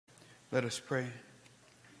Let us pray.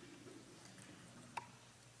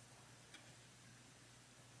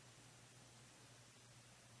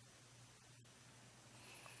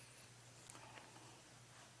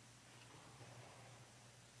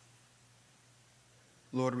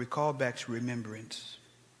 Lord, we call back to remembrance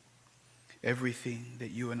everything that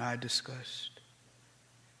you and I discussed,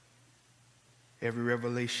 every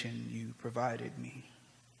revelation you provided me.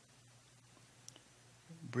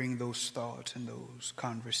 Bring those thoughts and those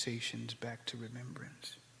conversations back to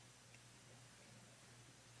remembrance.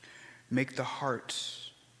 Make the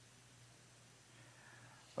hearts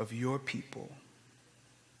of your people,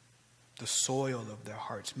 the soil of their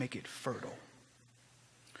hearts, make it fertile,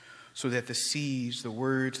 so that the seeds, the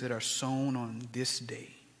words that are sown on this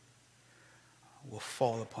day will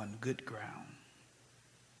fall upon good ground.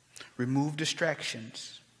 Remove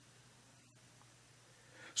distractions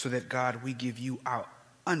so that, God, we give you our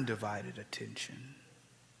undivided attention.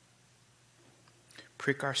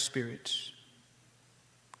 Prick our spirits,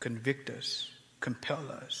 convict us,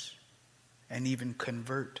 compel us, and even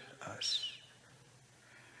convert us.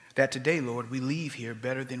 That today, Lord, we leave here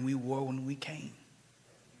better than we were when we came.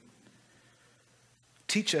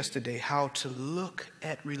 Teach us today how to look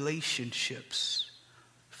at relationships,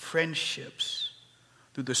 friendships,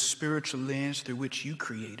 through the spiritual lens through which you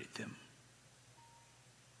created them.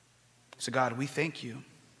 So, God, we thank you,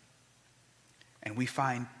 and we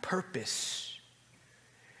find purpose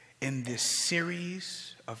in this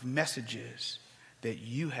series of messages that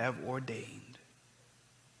you have ordained.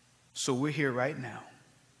 So we're here right now,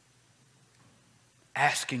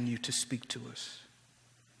 asking you to speak to us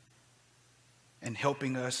and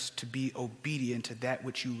helping us to be obedient to that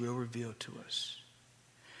which you will reveal to us.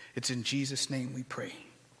 It's in Jesus' name we pray.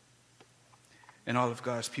 And all of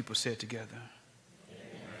God's people said together,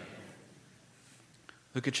 amen.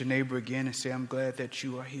 Look at your neighbor again and say, I'm glad that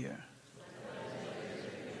you are here.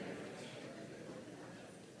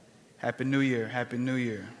 Happy New Year, Happy New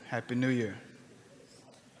Year, Happy New Year.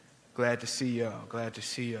 Glad to see y'all, glad to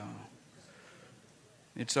see y'all.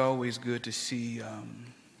 It's always good to see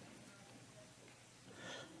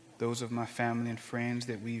those of my family and friends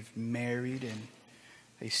that we've married, and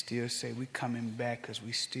they still say we're coming back because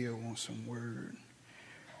we still want some word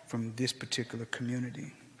from this particular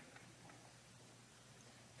community.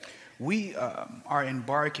 We are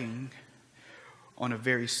embarking on a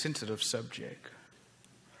very sensitive subject.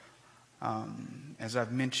 As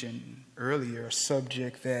I've mentioned earlier, a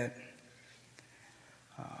subject that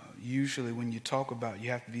usually when you talk about,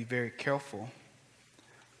 you have to be very careful.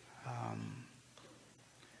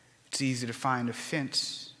 It's easy to find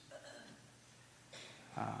offense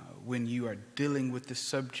when you are dealing with the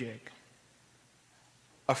subject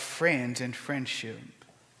of friends and friendship.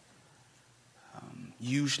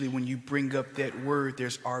 Usually when you bring up that word,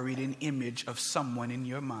 there's already an image of someone in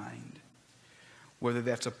your mind, whether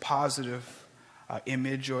that's a positive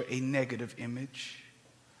image or a negative image,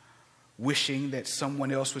 wishing that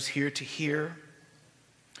someone else was here to hear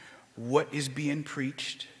what is being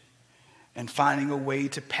preached, and finding a way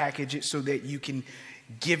to package it so that you can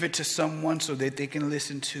give it to someone so that they can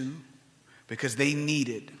listen to, because they need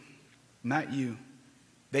it. Not you.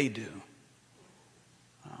 They do.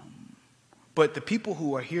 But the people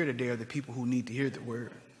who are here today are the people who need to hear the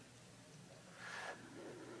word.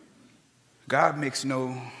 God makes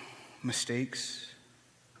no mistakes.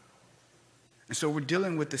 And so we're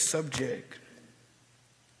dealing with the subject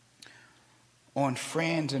on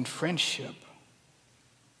friends and friendship.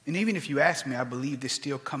 And even if you ask me, I believe this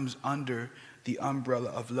still comes under the umbrella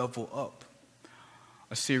of Level Up,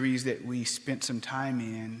 a series that we spent some time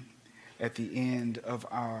in at the end of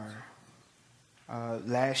our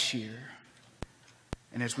last year.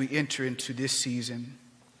 And as we enter into this season,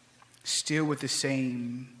 still with the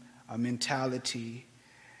same mentality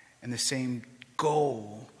and the same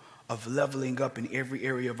goal of leveling up in every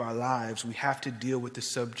area of our lives, we have to deal with the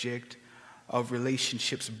subject of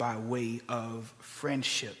relationships by way of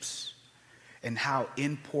friendships and how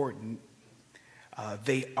important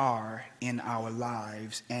they are in our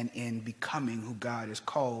lives and in becoming who God has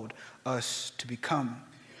called us to become.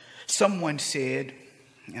 Someone said,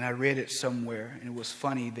 and I read it somewhere, and it was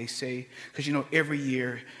funny. They say, because every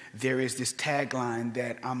year there is this tagline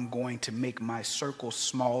that I'm going to make my circle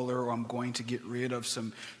smaller, or I'm going to get rid of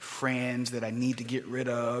some friends that I need to get rid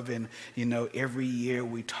of. And, every year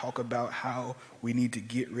we talk about how we need to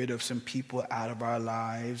get rid of some people out of our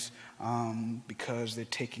lives because they're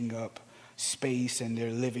taking up space and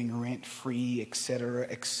they're living rent-free, et cetera,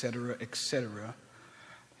 et cetera, et cetera.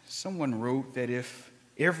 Someone wrote that if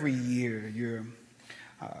every year you're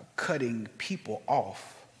cutting people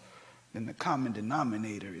off then the common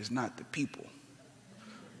denominator is not the people.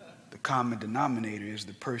 The common denominator is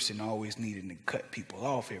the person always needing to cut people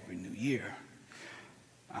off every new year.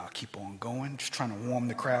 I'll keep on going, just trying to warm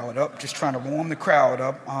the crowd up,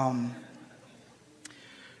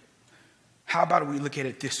 How about we look at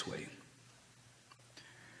it this way?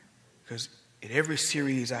 Because in every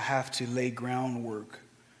series I have to lay groundwork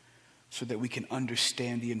so that we can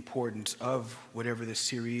understand the importance of whatever the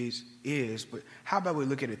series is. But how about we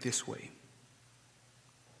look at it this way?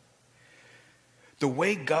 The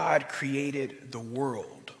way God created the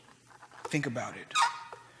world, think about it.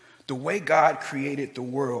 The way God created the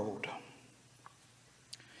world,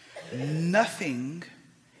 nothing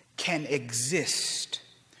can exist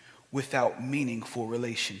without meaningful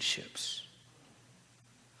relationships.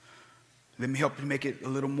 Let me help you make it a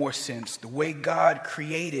little more sense. The way God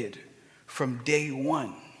created from day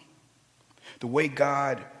one, the way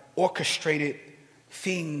God orchestrated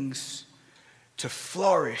things to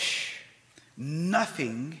flourish,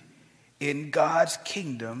 nothing in God's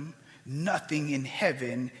kingdom, nothing in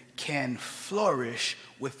heaven can flourish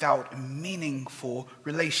without meaningful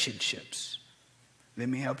relationships. Let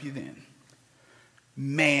me help you then.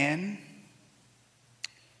 Man,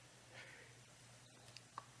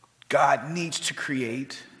 God needs to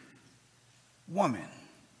create woman.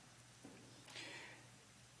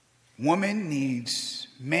 Woman needs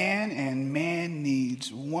man, and man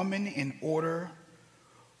needs woman in order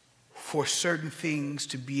for certain things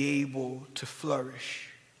to be able to flourish.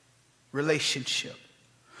 Relationship.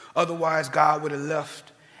 Otherwise, God would have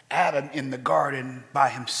left Adam in the garden by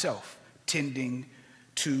himself, tending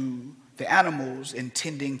to the animals and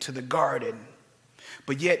tending to the garden.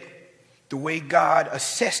 But yet, the way God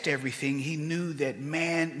assessed everything, he knew that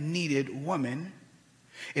man needed woman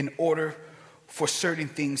in order for certain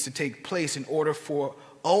things to take place, in order for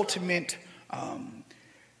ultimate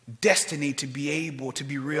destiny to be able to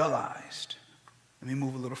be realized. Let me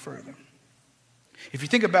move a little further. If you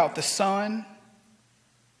think about the sun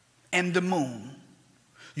and the moon,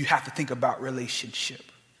 you have to think about relationship.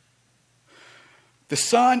 The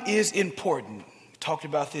sun is important. We talked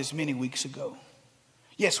about this many weeks ago.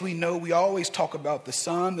 Yes, we know we always talk about the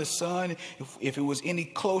sun. The sun, if it was any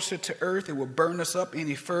closer to earth, it would burn us up.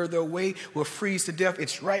 Any further away, will freeze to death.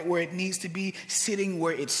 It's right where it needs to be, sitting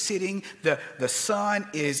where it's sitting. The sun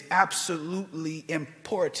is absolutely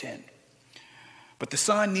important. But the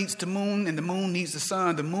sun needs the moon, and the moon needs the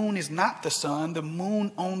sun. The moon is not the sun. The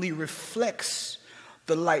moon only reflects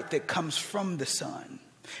the light that comes from the sun.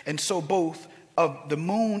 And so both of the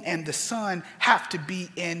moon and the sun have to be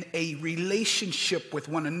in a relationship with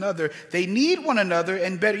one another. They need one another,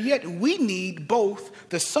 and better yet, we need both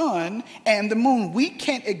the sun and the moon. We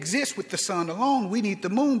can't exist with the sun alone. We need the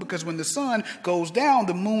moon, because when the sun goes down,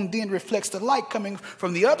 the moon then reflects the light coming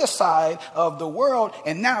from the other side of the world,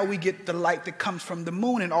 and now we get the light that comes from the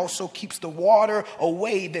moon, and also keeps the water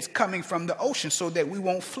away that's coming from the ocean, so that we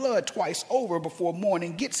won't flood twice over before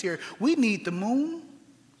morning gets here. We need the moon.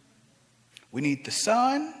 We need the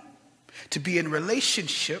sun to be in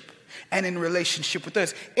relationship and in relationship with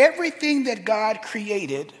us. Everything that God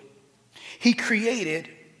created, he created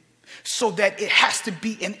so that it has to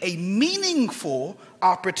be in a meaningful,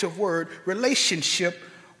 operative word, relationship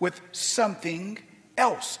with something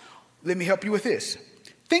else. Let me help you with this.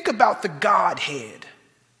 Think about the Godhead,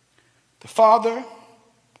 the Father,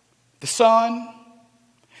 the Son,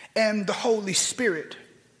 and the Holy Spirit.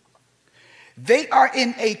 They are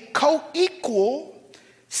in a co-equal,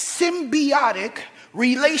 symbiotic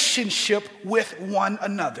relationship with one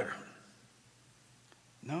another.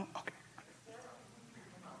 No? Okay.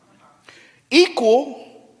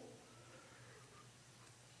 Equal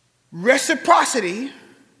reciprocity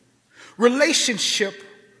relationship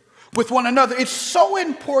with one another. It's so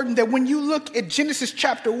important that when you look at Genesis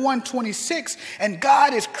chapter 1:26, and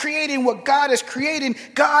God is creating what God is creating,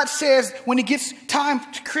 God says, when it gets time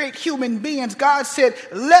to create human beings, God said,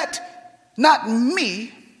 let not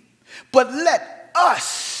me, but let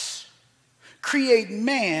us create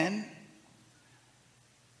man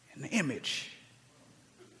in the image.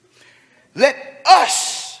 Let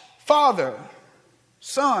us, Father,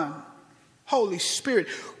 Son, Holy Spirit.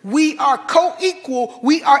 We are co-equal.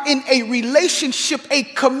 We are in a relationship, a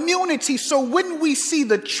community. So when we see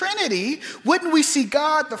the Trinity, when we see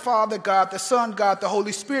God the Father, God the Son, God the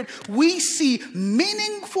Holy Spirit, we see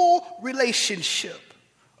meaningful relationship.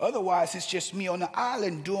 Otherwise, it's just me on the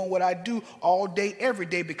island doing what I do all day, every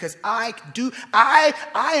day, because I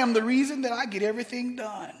am the reason that I get everything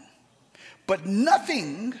done. But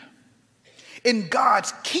nothing in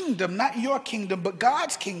God's kingdom, not your kingdom, but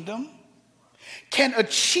God's kingdom, can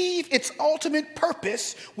achieve its ultimate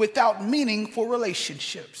purpose without meaningful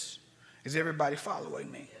relationships. Is everybody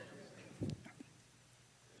following me?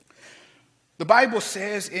 The Bible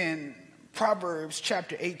says in Proverbs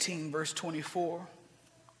chapter 18, verse 24,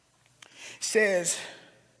 says,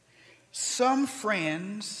 some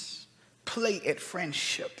friends play at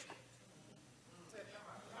friendship.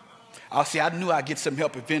 I knew I'd get some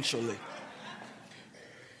help eventually.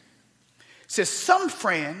 It says some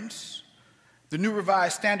friends, the New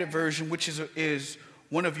Revised Standard Version, which is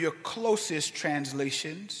one of your closest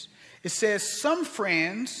translations, it says some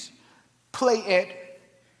friends play at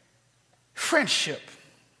friendship.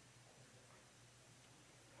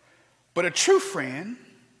 But a true friend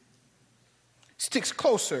sticks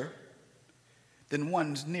closer than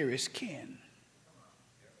one's nearest kin.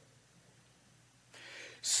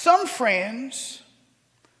 Some friends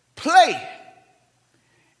play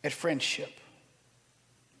at friendship.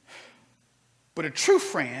 But a true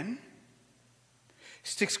friend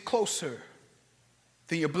sticks closer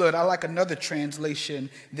than your blood. I like another translation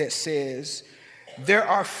that says, there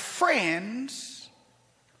are friends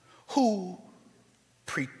who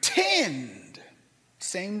pretend.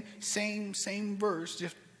 Same verse,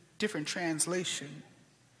 just different translation.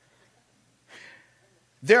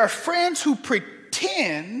 There are friends who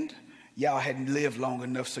pretend. Y'all hadn't lived long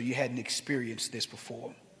enough, so you hadn't experienced this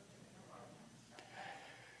before.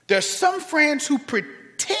 There's some friends who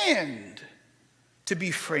pretend to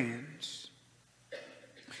be friends.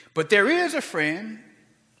 But there is a friend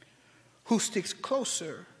who sticks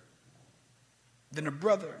closer than a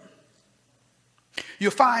brother.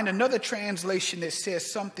 You'll find another translation that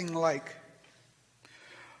says something like,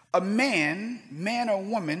 a man or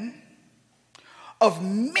woman of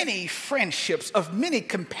many friendships, of many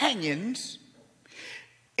companions,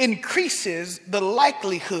 increases the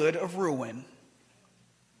likelihood of ruin.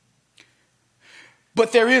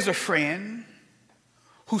 But there is a friend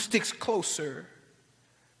who sticks closer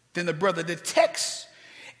than the brother. The text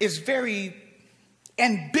is very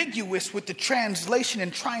ambiguous with the translation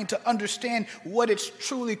and trying to understand what it's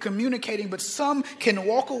truly communicating, but some can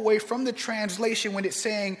walk away from the translation when it's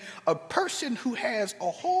saying a person who has a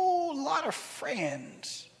whole lot of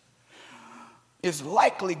friends is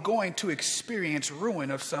likely going to experience ruin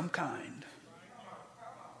of some kind.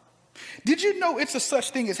 Did you know it's a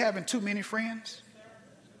such thing as having too many friends?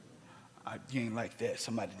 You ain't like that.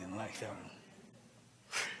 Somebody didn't like that one.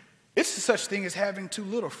 It's a such thing as having too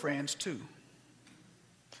little friends too.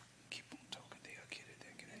 Keep on talking. They'll get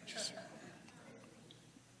it. Just...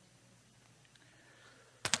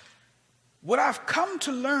 What I've come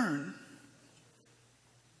to learn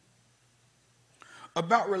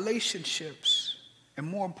about relationships, and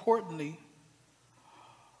more importantly,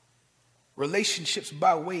 relationships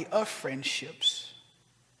by way of friendships,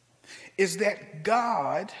 is that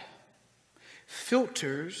God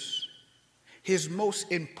filters his most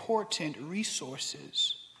important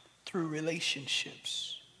resources through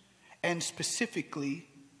relationships, and specifically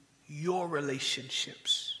your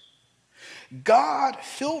relationships. God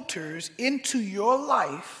filters into your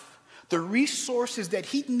life the resources that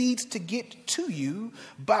he needs to get to you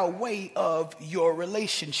by way of your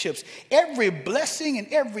relationships. Every blessing and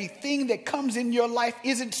everything that comes in your life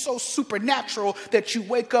isn't so supernatural that you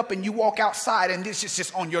wake up and you walk outside and this is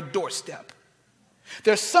just on your doorstep.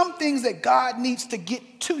 There's some things that God needs to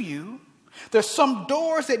get to you. There's some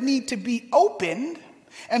doors that need to be opened,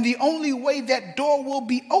 and the only way that door will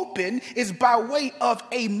be open is by way of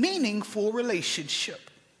a meaningful relationship.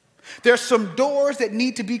 There's some doors that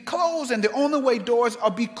need to be closed, and the only way doors will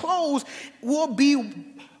be closed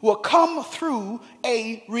will come through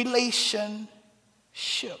a relationship.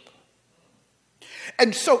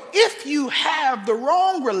 And so if you have the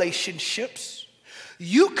wrong relationships,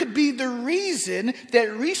 you could be the reason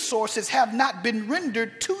that resources have not been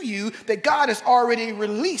rendered to you that God has already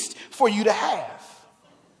released for you to have.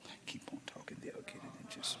 Keep on talking, they'll get it in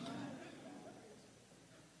just a minute.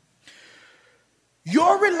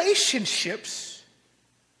 Your relationships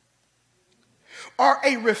are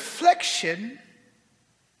a reflection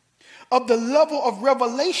of the level of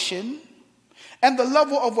revelation and the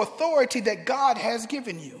level of authority that God has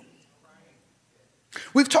given you.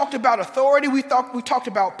 We've talked about authority, we talked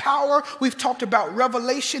about power, we've talked about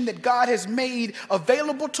revelation that God has made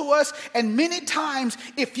available to us. And many times,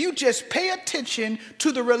 if you just pay attention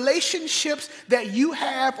to the relationships that you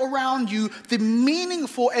have around you, the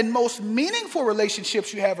meaningful and most meaningful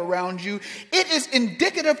relationships you have around you, it is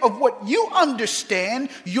indicative of what you understand,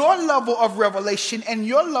 your level of revelation and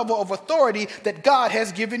your level of authority that God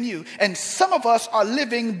has given you. And some of us are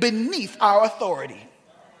living beneath our authority.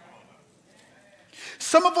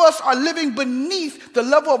 Some of us are living beneath the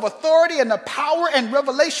level of authority and the power and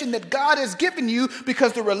revelation that God has given you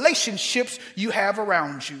because the relationships you have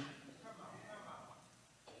around you.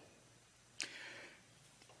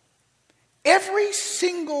 Every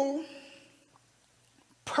single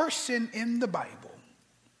person in the Bible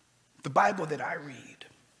that I read,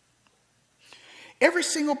 every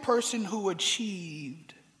single person who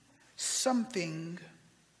achieved something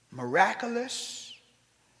miraculous,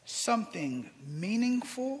 something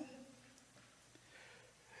meaningful,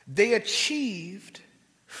 they achieved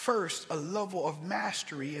first a level of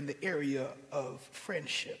mastery in the area of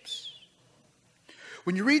friendships.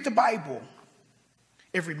 When you read the Bible,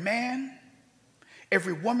 every man,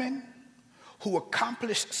 every woman who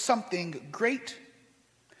accomplished something great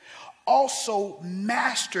also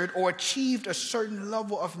mastered or achieved a certain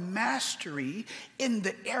level of mastery in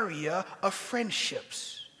the area of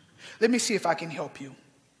friendships. Let me see if I can help you.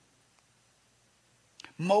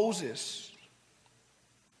 Moses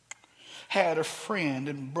had a friend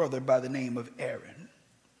and brother by the name of Aaron.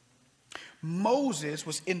 Moses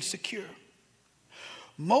was insecure.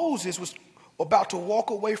 Moses was about to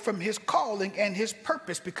walk away from his calling and his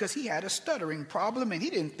purpose because he had a stuttering problem and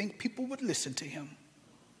he didn't think people would listen to him.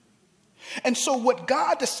 And so what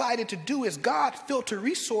God decided to do is God filtered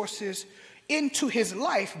resources into his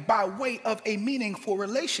life by way of a meaningful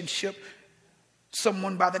relationship,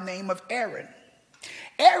 someone by the name of Aaron.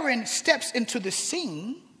 Aaron steps into the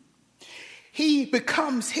scene. He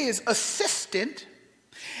becomes his assistant,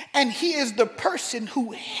 and he is the person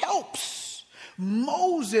who helps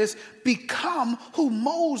Moses become who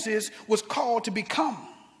Moses was called to become.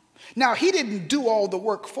 Now, he didn't do all the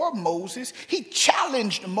work for Moses. He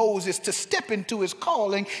challenged Moses to step into his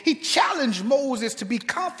calling. He challenged Moses to be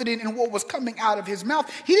confident in what was coming out of his mouth.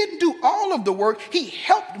 He didn't do all of the work. He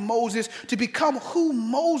helped Moses to become who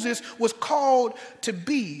Moses was called to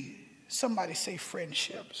be. Somebody say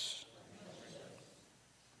friendships.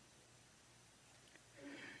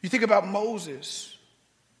 You think about Moses.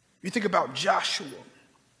 You think about Joshua.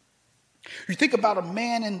 You think about a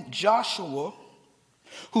man in Joshua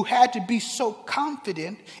who had to be so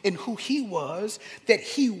confident in who he was that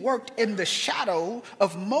he worked in the shadow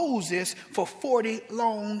of Moses for 40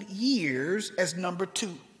 long years as number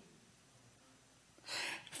 2.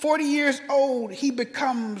 40 years old, he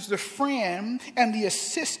becomes the friend and the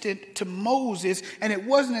assistant to Moses. And it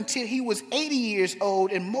wasn't until he was 80 years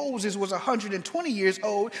old and Moses was 120 years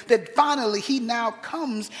old that finally he now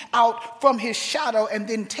comes out from his shadow and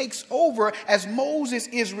then takes over as Moses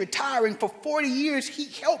is retiring. For 40 years, he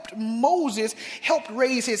helped Moses, helped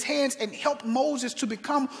raise his hands and helped Moses to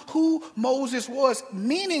become who Moses was.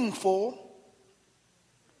 Meaningful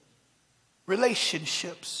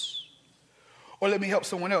relationships. Or let me help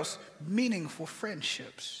someone else. Meaningful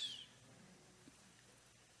friendships.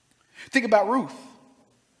 Think about Ruth,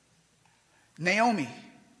 Naomi.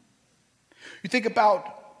 You think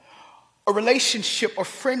about a relationship or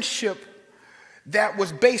friendship that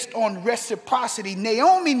was based on reciprocity.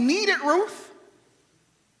 Naomi needed Ruth,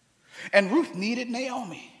 and Ruth needed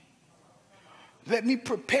Naomi. Let me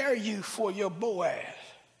prepare you for your Boaz.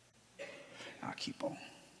 I'll keep on.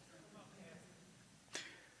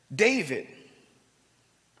 David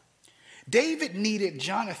needed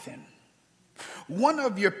Jonathan. One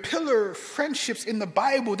of your pillar friendships in the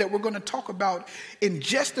Bible that we're going to talk about in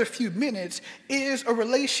just a few minutes is a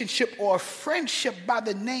relationship or a friendship by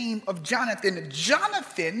the name of Jonathan.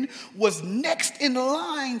 Jonathan was next in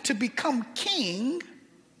line to become king,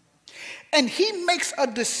 and he makes a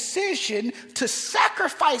decision to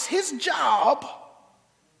sacrifice his job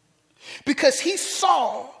because he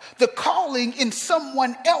saw the calling in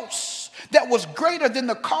someone else that was greater than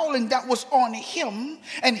the calling that was on him.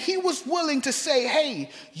 And he was willing to say, hey,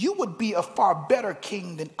 you would be a far better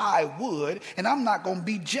king than I would, and I'm not going to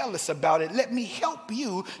be jealous about it. Let me help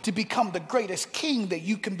you to become the greatest king that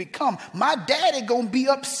you can become. My daddy going to be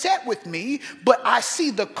upset with me, but I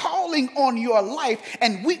see the calling on your life,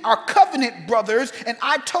 and we are covenant brothers, and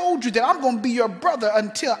I told you that I'm going to be your brother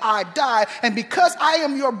until I die. And because I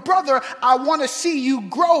am your brother, I want to see you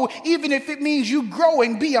grow, even if it means you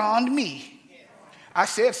growing beyond me. I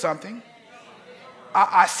said something.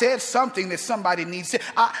 I said something that somebody needs to.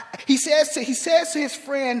 He says to his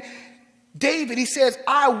friend David, he says,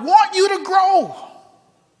 I want you to grow,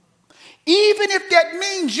 even if that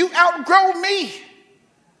means you outgrow me.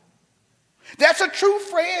 That's a true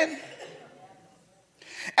friend.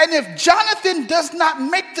 And if Jonathan does not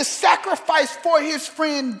make the sacrifice for his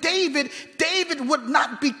friend David, David would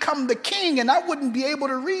not become the king, and I wouldn't be able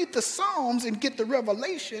to read the Psalms and get the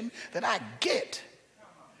revelation that I get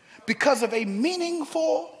because of a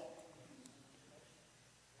meaningful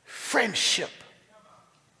friendship.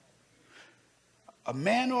 A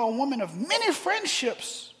man or a woman of many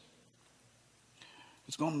friendships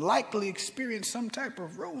is going to likely experience some type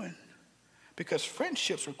of ruin because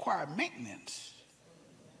friendships require maintenance.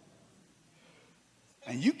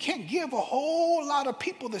 And you can't give a whole lot of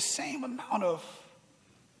people the same amount of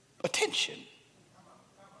attention.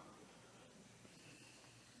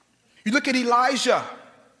 You look at Elijah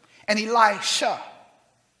and Elisha.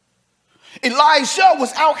 Elijah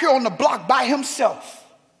was out here on the block by himself,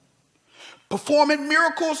 performing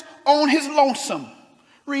miracles on his lonesome.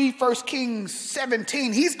 Read 1 Kings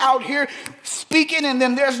 17. He's out here speaking, and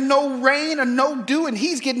then there's no rain or no dew, and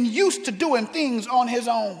he's getting used to doing things on his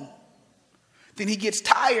own. Then he gets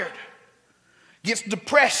tired, gets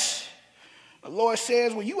depressed. The Lord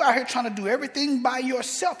says, well, you out here trying to do everything by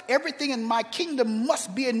yourself. Everything in my kingdom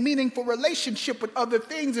must be in meaningful relationship with other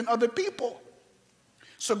things and other people.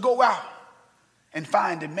 So go out and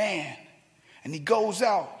find a man. And he goes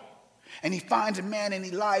out and he finds a man in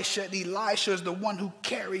Elisha. And Elisha is the one who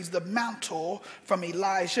carries the mantle from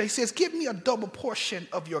Elijah. He says, give me a double portion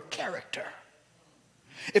of your character.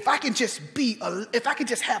 If I can just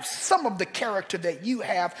have some of the character that you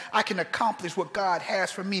have, I can accomplish what God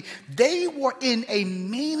has for me. They were in a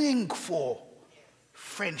meaningful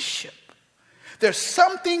friendship. There's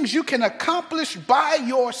some things you can accomplish by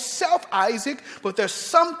yourself, Isaac, but there's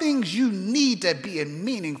some things you need to be in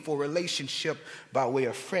meaningful relationship by way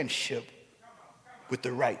of friendship with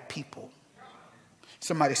the right people.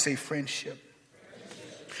 Somebody say friendship.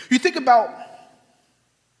 You think about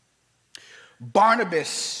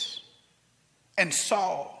Barnabas and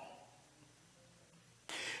Saul.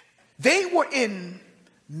 They were in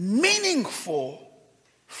meaningful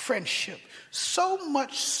friendship, so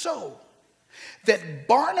much so that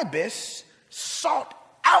Barnabas sought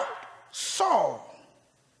out Saul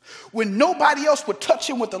when nobody else would touch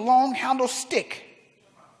him with a long-handled stick.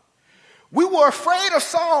 We were afraid of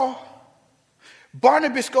Saul.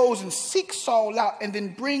 Barnabas goes and seeks Saul out and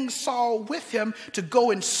then brings Saul with him to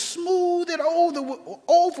go and smooth it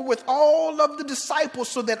over with all of the disciples,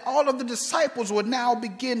 so that all of the disciples would now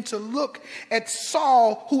begin to look at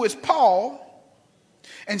Saul, who is Paul,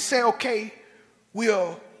 and say, okay,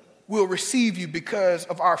 we'll receive you because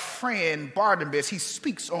of our friend Barnabas. He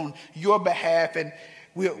speaks on your behalf, and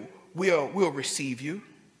we'll receive you.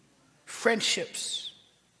 Friendships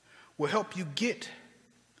will help you get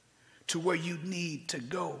to where you need to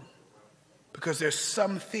go, because there's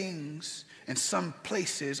some things and some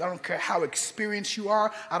places, I don't care how experienced you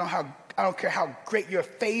are, I don't care how great your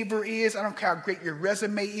favor is, I don't care how great your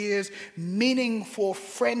resume is, meaningful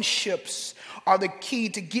friendships are the key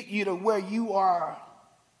to get you to where you are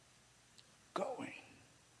going.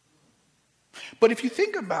 But if you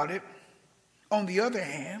think about it, on the other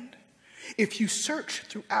hand, if you search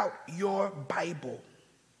throughout your Bible,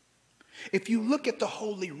 if you look at the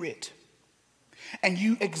Holy Writ, and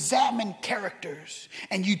you examine characters,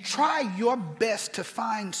 and you try your best to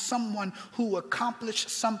find someone who accomplished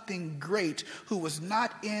something great, who was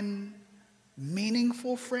not in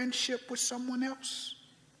meaningful friendship with someone else,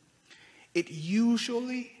 it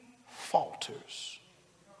usually falters.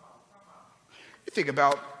 You think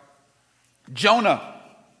about Jonah.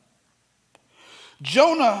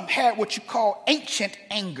 Jonah had what you call ancient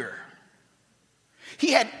anger.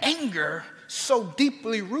 He had anger so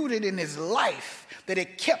deeply rooted in his life that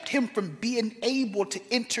it kept him from being able to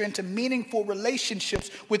enter into meaningful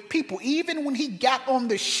relationships with people. Even when he got on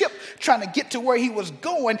the ship trying to get to where he was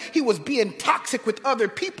going, he was being toxic with other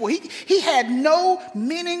people. He had no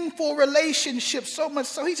meaningful relationships, so much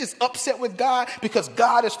so he's just upset with God because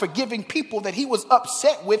God is forgiving people that he was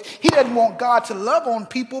upset with. He doesn't want God to love on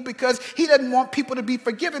people because he doesn't want people to be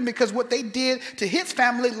forgiven because what they did to his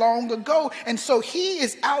family long ago. And so he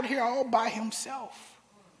is out here all by himself.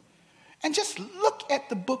 And just look at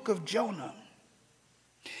the book of Jonah.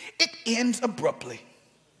 It ends abruptly.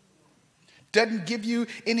 Doesn't give you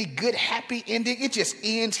any good, happy ending. It just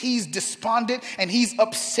ends. He's despondent and he's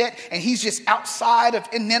upset and he's just outside of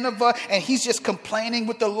Nineveh and he's just complaining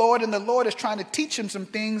with the Lord, and the Lord is trying to teach him some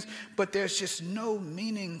things, but there's just no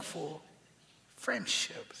meaningful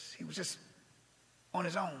friendships. He was just on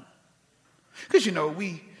his own. Because,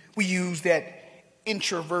 we use that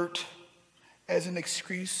introvert as an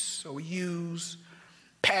excuse. So we use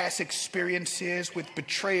past experiences with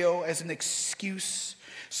betrayal as an excuse.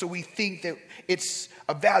 So we think that it's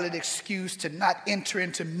a valid excuse to not enter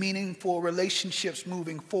into meaningful relationships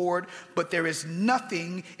moving forward. But there is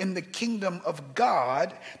nothing in the kingdom of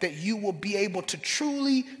God that you will be able to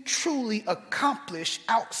truly, truly accomplish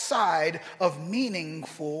outside of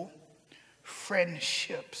meaningful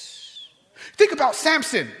friendships. Think about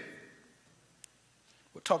Samson.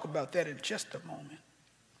 We'll talk about that in just a moment.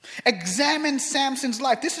 Examine Samson's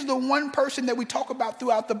life. This is the one person that we talk about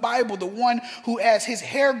throughout the Bible, the one who, as his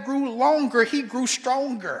hair grew longer, he grew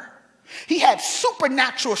stronger. He had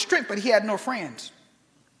supernatural strength, but he had no friends.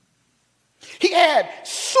 He had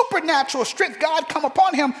supernatural strength. God come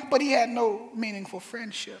upon him, but he had no meaningful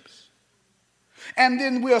friendships. And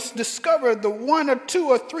then we'll discover the 1 or 2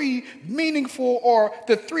 or 3 meaningful, or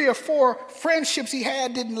the 3 or 4 friendships he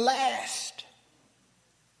had didn't last.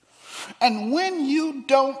 And when you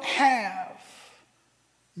don't have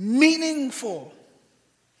meaningful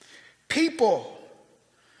people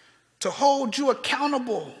to hold you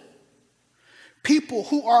accountable, people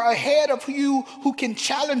who are ahead of you, who can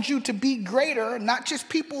challenge you to be greater, not just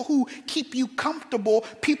people who keep you comfortable,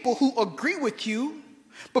 people who agree with you,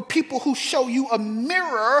 but people who show you a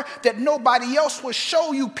mirror that nobody else will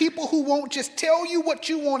show you, people who won't just tell you what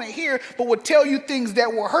you want to hear, but will tell you things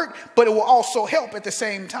that will hurt, but it will also help at the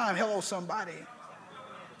same time. Hello, somebody.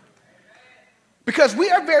 Because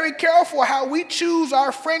we are very careful how we choose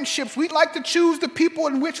our friendships. We like to choose the people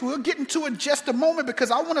in which we'll get into in just a moment,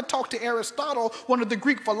 because I want to talk to Aristotle, one of the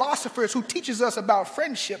Greek philosophers who teaches us about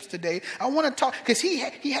friendships today. I want to talk, because he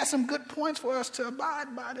has some good points for us to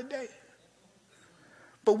abide by today.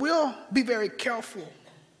 But we'll be very careful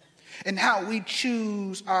in how we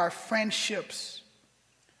choose our friendships.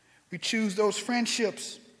 We choose those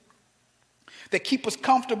friendships that keep us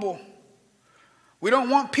comfortable. We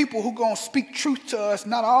don't want people who are going to speak truth to us.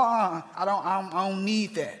 I don't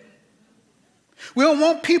need that. We don't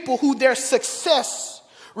want people who their success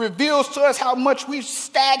reveals to us how much we're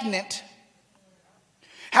stagnant,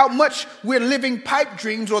 how much we're living pipe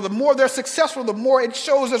dreams, or the more they're successful, the more it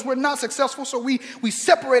shows us we're not successful. So we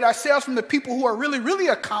separate ourselves from the people who are really, really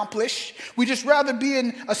accomplished. We just rather be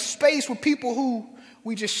in a space with people who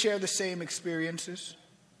we just share the same experiences.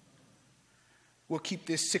 We'll keep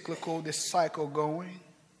this cycle going.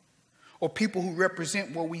 Or people who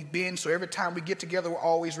represent where we've been, so every time we get together, we're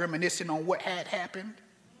always reminiscing on what had happened.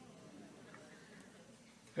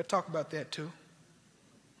 We'll talk about that too.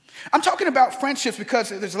 I'm talking about friendships because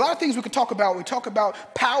there's a lot of things we could talk about. We talk about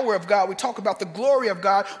power of God. We talk about the glory of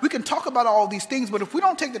God. We can talk about all these things, but if we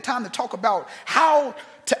don't take the time to talk about how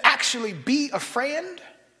to actually be a friend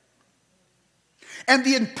and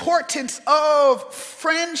the importance of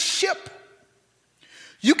friendship,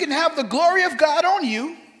 you can have the glory of God on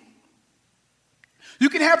you. You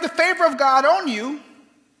can have the favor of God on you.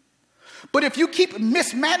 But if you keep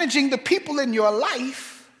mismanaging the people in your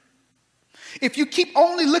life, if you keep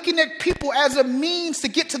only looking at people as a means to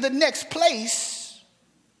get to the next place,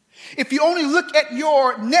 if you only look at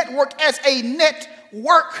your network as a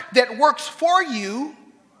network that works for you,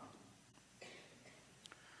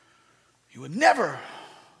 you will never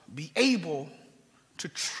be able to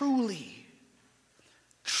truly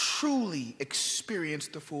experience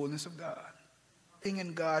the fullness of God. Thing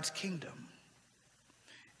in God's kingdom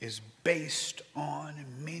is based on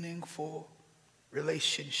meaningful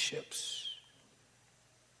relationships.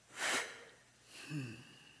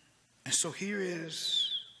 And so here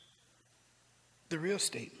is the real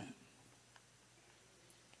statement.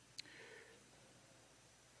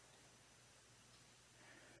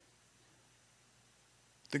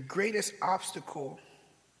 The greatest obstacle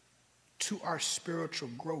to our spiritual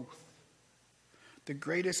growth, the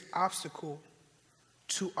greatest obstacle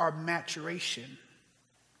to our maturation,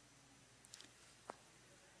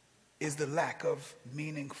 is the lack of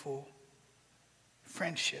meaningful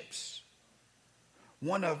friendships.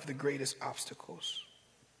 One of the greatest obstacles,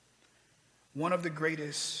 one of the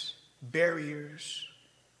greatest barriers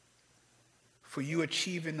for you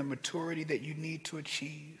achieving the maturity that you need to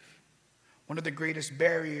achieve, one of the greatest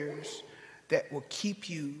barriers that will keep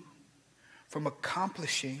you from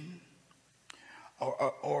accomplishing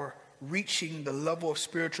or reaching the level of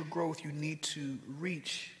spiritual growth you need to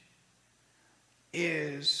reach,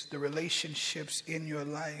 is the relationships in your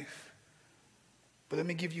life. But let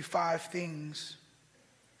me give you 5 things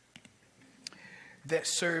that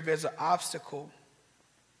serve as an obstacle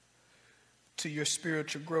to your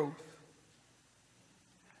spiritual growth.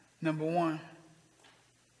 Number 1,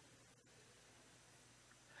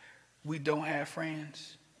 we don't have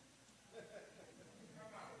friends.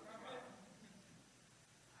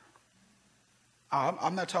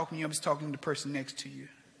 I'm not talking to you, I'm just talking to the person next to you.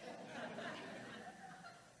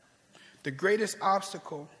 The greatest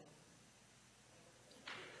obstacle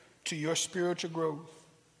to your spiritual growth,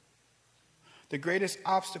 the greatest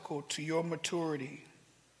obstacle to your maturity,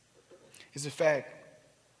 is the fact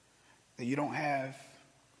that you don't have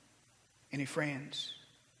any friends.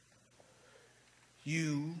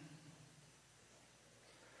 You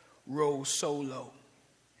rose so low.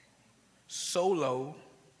 So low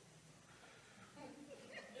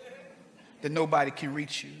that nobody can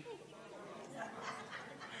reach you.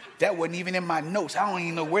 That wasn't even in my notes. I don't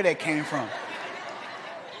even know where that came from.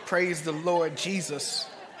 Praise the Lord Jesus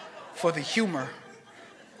for the humor.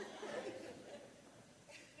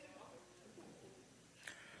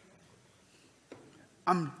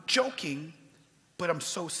 I'm joking, but I'm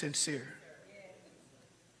so sincere.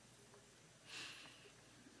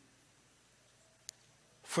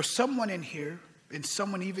 For someone in here, and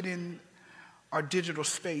someone even in our digital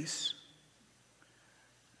space,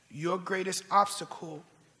 your greatest obstacle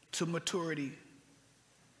to maturity,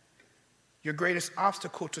 your greatest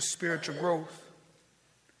obstacle to spiritual growth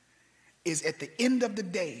is at the end of the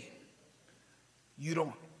day, you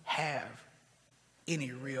don't have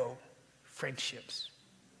any real friendships.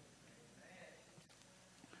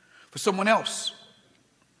 For someone else,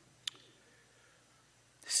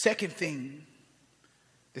 the second thing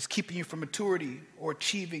that's keeping you from maturity or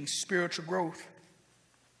achieving spiritual growth,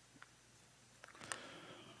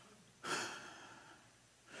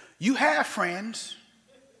 you have friends,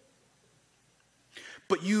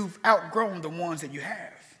 but you've outgrown the ones that you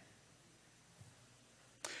have.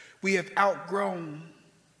 We have outgrown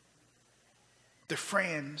the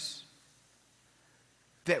friends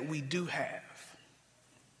that we do have.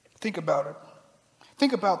 Think about it.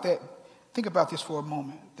 Think about that. Think about this for a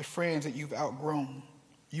moment. The friends that you've outgrown.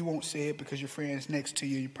 You won't say it because your friend's next to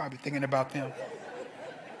you. You're probably thinking about them.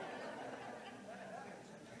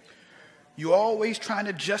 You're always trying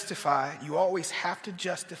to justify. You always have to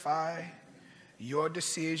justify your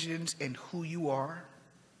decisions and who you are.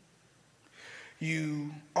 You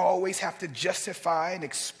always have to justify and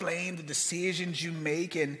explain the decisions you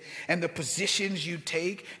make and the positions you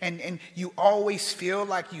take. And you always feel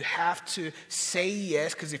like you have to say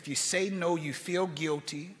yes, because if you say no, you feel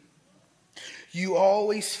guilty. You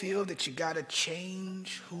always feel that you got to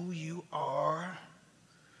change who you are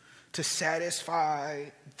to satisfy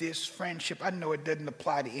this friendship. I know it doesn't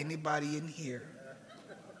apply to anybody in here.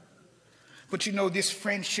 But you know, this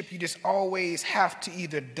friendship, you just always have to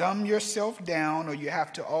either dumb yourself down, or you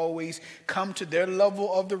have to always come to their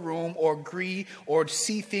level of the room or agree or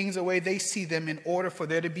see things the way they see them in order for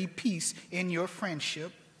there to be peace in your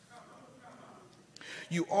friendship.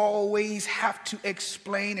 You always have to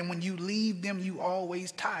explain, and when you leave them, you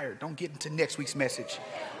always tired. Don't get into next week's message.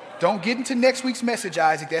 Don't get into next week's message,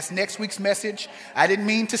 Isaac. That's next week's message. I didn't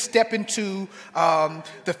mean to step into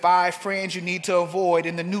the 5 friends you need to avoid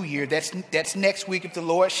in the new year. That's next week if the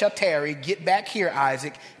Lord shall tarry. Get back here,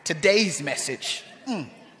 Isaac. Today's message.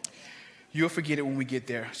 You'll forget it when we get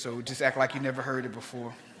there, so just act like you never heard it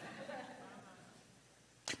before.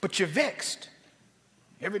 But you're vexed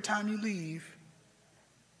every time you leave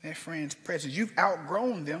that friend's presence. You've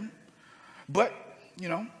outgrown them, but, you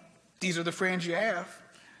know, these are the friends you have.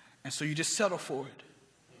 And so you just settle for it,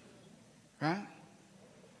 right?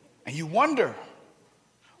 And you wonder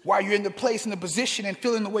why you're in the place and the position and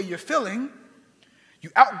feeling the way you're feeling.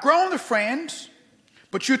 You outgrown the friends,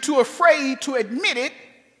 but you're too afraid to admit it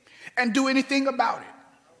and do anything about it.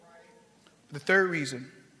 The third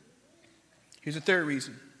reason, here's the third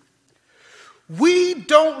reason. We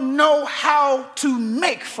don't know how to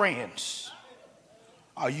make friends.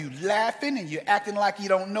 Are you laughing and you're acting like you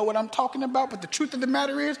don't know what I'm talking about? But the truth of the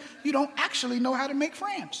matter is, you don't actually know how to make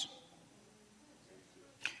friends.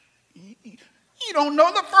 You don't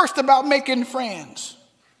know the first about making friends.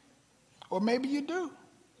 Or maybe you do.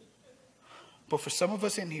 But for some of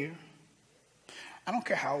us in here, I don't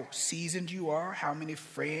care how seasoned you are, how many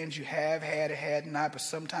friends you have had or had not, but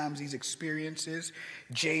sometimes these experiences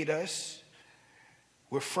jade us.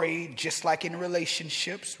 We're afraid, just like in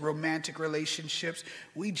relationships, romantic relationships,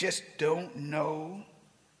 we just don't know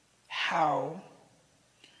how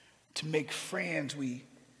to make friends. We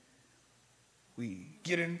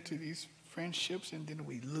get into these friendships and then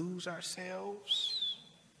we lose ourselves.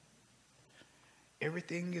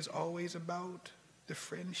 Everything is always about the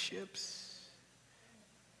friendships.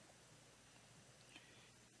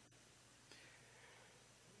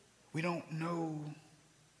 We don't know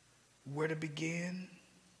where to begin.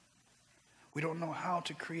 We don't know how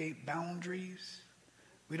to create boundaries.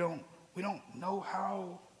 We don't know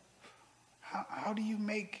how do you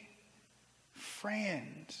make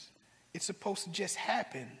friends? It's supposed to just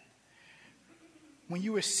happen. When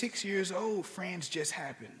you were 6 years old, friends just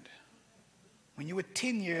happened. When you were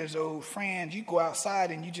 10 years old, friends, you go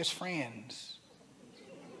outside and you just friends.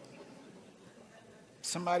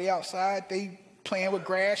 Somebody outside, they playing with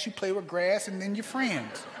grass, you play with grass, and then you're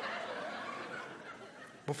friends.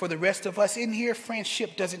 But for the rest of us in here,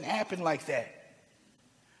 friendship doesn't happen like that.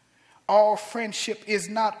 all friendship is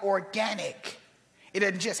not organic. It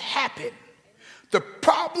doesn't just happen. The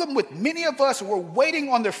problem with many of us, we're waiting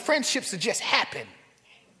on the friendships to just happen.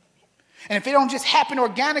 And if they don't just happen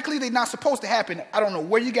organically, they're not supposed to happen. I don't know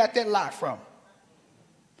where you got that lie from.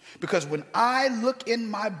 Because when I look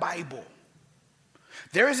in my Bible,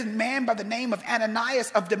 there is a man by the name of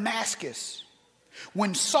Ananias of Damascus.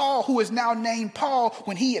 When Saul, who is now named Paul,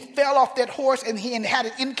 when he fell off that horse and he had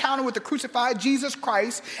an encounter with the crucified Jesus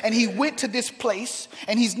Christ, and he went to this place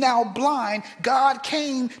and he's now blind, God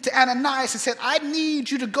came to Ananias and said, I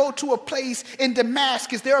need you to go to a place in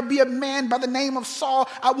Damascus. There will be a man by the name of Saul.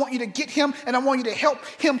 I want you to get him and I want you to help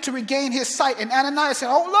him to regain his sight. And Ananias said,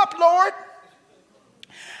 hold up, Lord.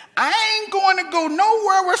 I ain't going to go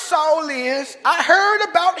nowhere where Saul is. I heard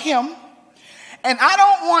about him. And I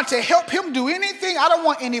don't want to help him do anything. I don't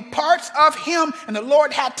want any parts of him. And the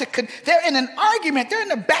Lord had to, they're in an argument. They're in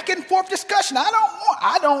a back and forth discussion.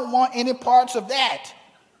 I don't want any parts of that.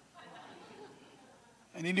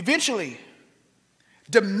 And then eventually,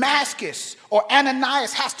 Damascus, or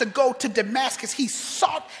Ananias, has to go to Damascus. He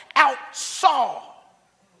sought out Saul.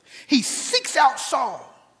 He seeks out Saul.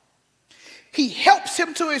 He helps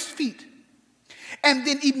him to his feet. And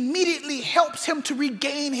then immediately helps him to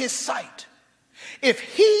regain his sight. If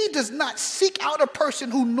he does not seek out a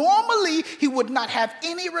person who normally he would not have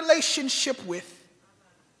any relationship with,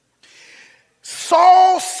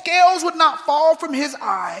 Saul's scales would not fall from his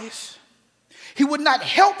eyes. He would not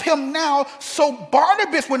help him now. So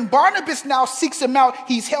Barnabas, when Barnabas now seeks him out,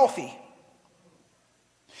 he's healthy.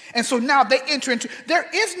 And so now they enter into, there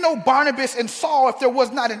is no Barnabas and Saul if there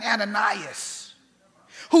was not an Ananias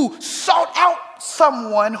who sought out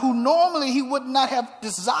someone who normally he would not have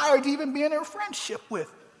desired to even be in a friendship with.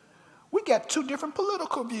 We got two different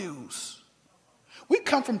political views. We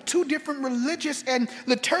come from two different religious and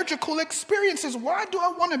liturgical experiences. Why do I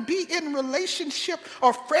want to be in relationship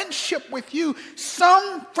or friendship with you?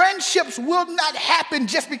 Some friendships will not happen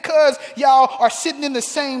just because y'all are sitting in the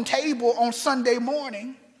same table on Sunday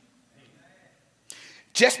morning.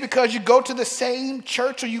 Just because you go to the same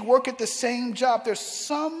church or you work at the same job, there's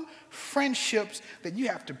some friendships that you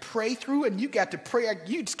have to pray through, and you got to pray.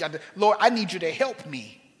 You just got to, Lord, I need you to help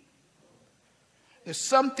me. There's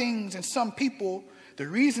some things and some people, the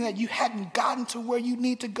reason that you hadn't gotten to where you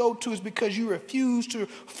need to go to is because you refuse to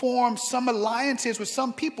form some alliances with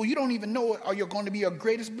some people you don't even know are going to be your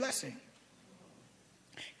greatest blessing.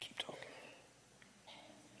 Keep talking.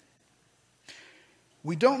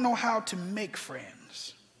 We don't know how to make friends.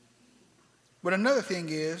 But another thing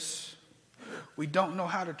is, we don't know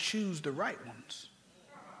how to choose the right ones.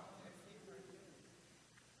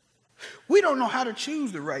 We don't know how to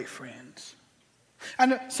choose the right friends. I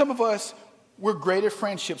know some of us, we're great at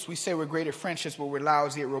friendships. We say we're great at friendships, but we're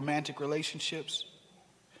lousy at romantic relationships.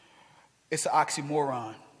 It's an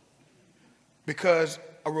oxymoron. Because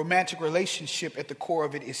a romantic relationship at the core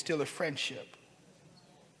of it is still a friendship.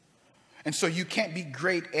 And so you can't be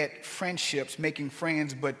great at friendships, making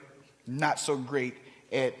friends, but not so great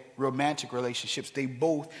at romantic relationships. They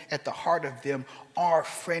both, at the heart of them, are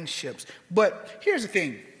friendships. But here's the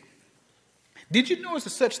thing. Did you know there's a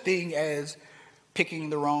such thing as picking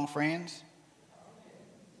the wrong friends?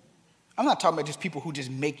 I'm not talking about just people who just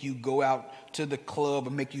make you go out to the club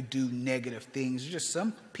and make you do negative things. There's just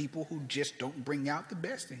some people who just don't bring out the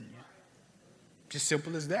best in you. Just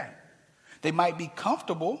simple as that. They might be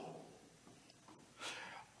comfortable,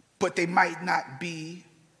 but they might not be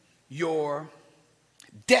your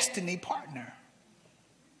destiny partner.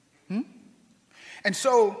 And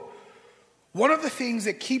so one of the things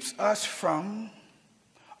that keeps us from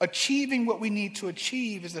achieving what we need to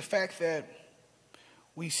achieve is the fact that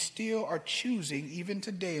we still are choosing, even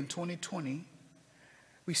today in 2020,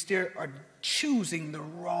 we still are choosing the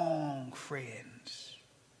wrong friends.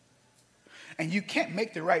 And you can't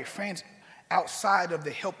make the right friends outside of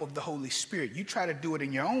the help of the Holy Spirit. You try to do it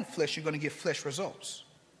in your own flesh, you're going to get flesh results.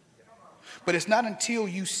 But it's not until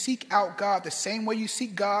you seek out God the same way you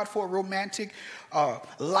seek God for a romantic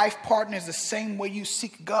life partner is the same way you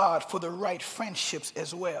seek God for the right friendships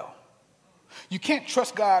as well. You can't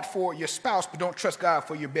trust God for your spouse, but don't trust God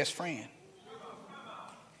for your best friend.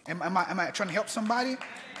 Am I trying to help somebody?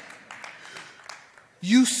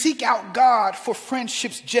 You seek out God for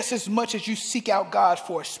friendships just as much as you seek out God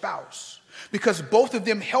for a spouse. Because both of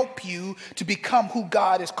them help you to become who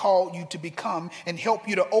God has called you to become and help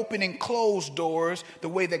you to open and close doors the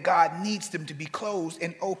way that God needs them to be closed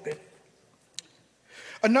and open.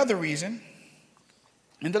 Another reason,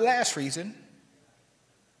 and the last reason,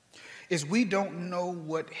 is we don't know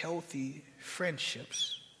what healthy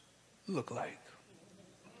friendships look like.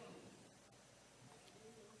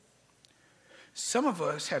 Some of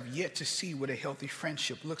us have yet to see what a healthy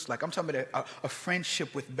friendship looks like. I'm talking about a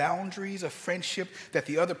friendship with boundaries, a friendship that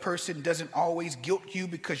the other person doesn't always guilt you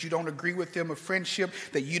because you don't agree with them, a friendship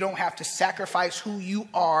that you don't have to sacrifice who you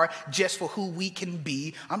are just for who we can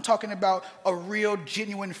be. I'm talking about a real,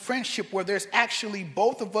 genuine friendship where there's actually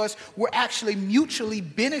both of us, we're actually mutually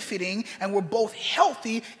benefiting and we're both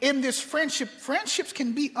healthy in this friendship. Friendships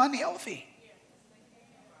can be unhealthy.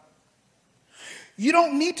 You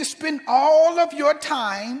don't need to spend all of your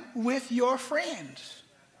time with your friends.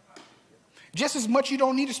 Just as much you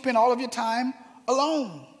don't need to spend all of your time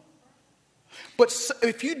alone. But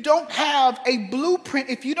if you don't have a blueprint,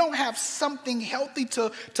 if you don't have something healthy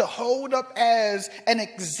to hold up as an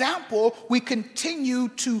example, we continue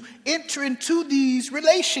to enter into these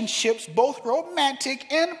relationships, both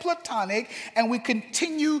romantic and platonic, and we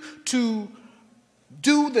continue to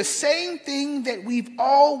do the same thing that we've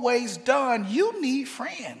always done. You need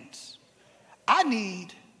friends. I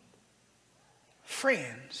need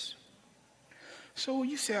friends. So when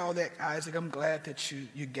you say all that, Isaac, I'm glad that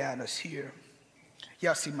you got us here.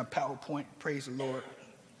 Y'all see my PowerPoint. Praise the Lord.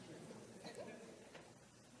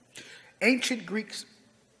 Ancient Greek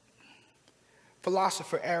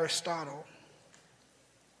philosopher Aristotle.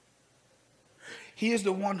 He is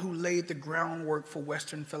the one who laid the groundwork for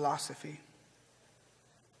Western philosophy.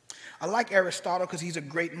 I like Aristotle because he's a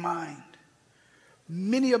great mind.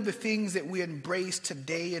 Many of the things that we embrace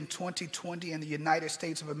today in 2020 in the United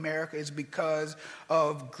States of America is because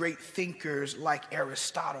of great thinkers like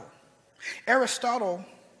Aristotle. Aristotle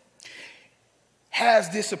has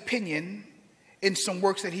this opinion in some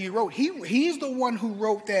works that he wrote. He's the one who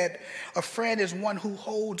wrote that a friend is one who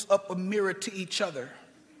holds up a mirror to each other.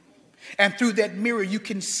 And through that mirror, you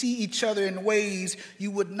can see each other in ways you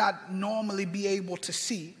would not normally be able to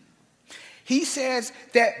see. He says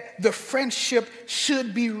that the friendship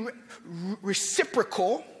should be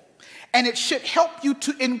reciprocal and it should help you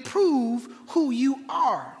to improve who you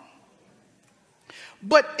are.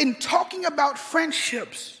 But in talking about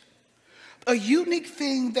friendships, a unique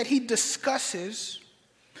thing that he discusses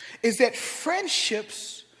is that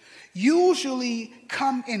friendships usually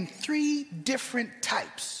come in 3 different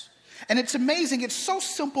types. And it's amazing. It's so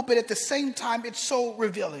simple, but at the same time, it's so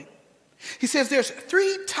revealing. He says there's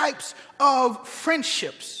 3 types of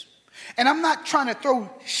friendships. And I'm not trying to throw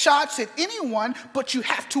shots at anyone, but you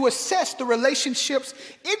have to assess the relationships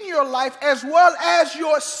in your life as well as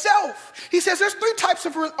yourself. He says there's 3 types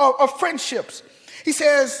of friendships. He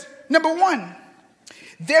says, number 1,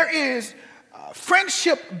 there is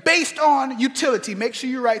friendship based on utility. Make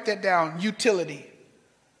sure you write that down, utility.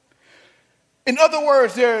 In other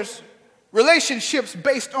words, there's relationships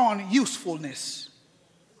based on usefulness.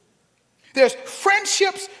 There's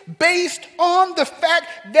friendships based on the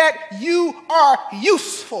fact that you are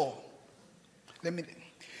useful.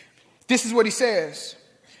 This is what he says.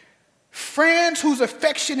 Friends whose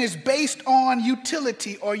affection is based on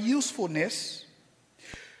utility or usefulness.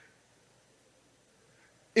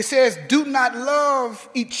 It says, do not love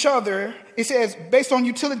each other. It says, based on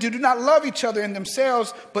utility, do not love each other in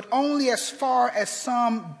themselves, but only as far as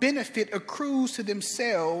some benefit accrues to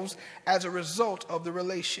themselves as a result of the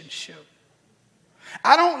relationship.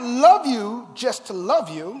 I don't love you just to love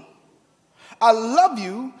you. I love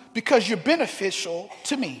you because you're beneficial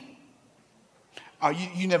to me.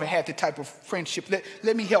 You never had the type of friendship.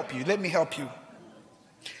 Let me help you. Let me help you.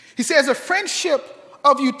 He says a friendship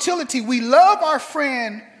of utility. We love our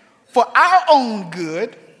friend for our own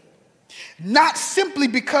good, not simply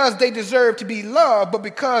because they deserve to be loved, but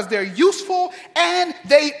because they're useful and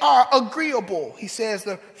they are agreeable. He says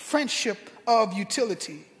the friendship of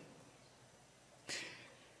utility.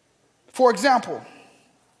 For example,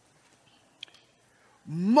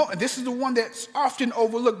 this is the one that's often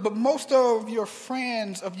overlooked, but most of your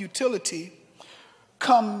friends of utility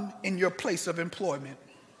come in your place of employment.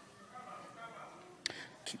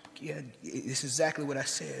 Yeah, it's exactly what I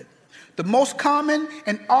said. The most common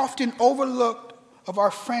and often overlooked of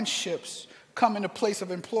our friendships come in a place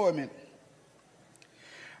of employment.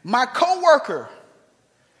 My coworker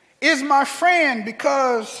is my friend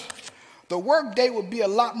because the workday would be a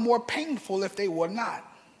lot more painful if they were not.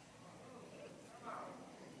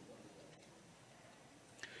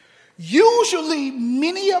 Usually,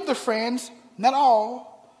 many of the friends, not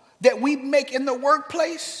all, that we make in the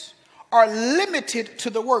workplace are limited to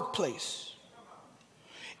the workplace.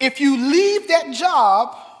 If you leave that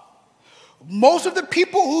job, most of the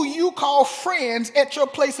people who you call friends at your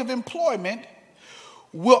place of employment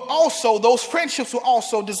those friendships will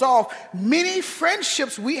also dissolve. Many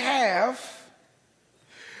friendships we have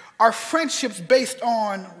are friendships based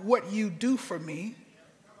on what you do for me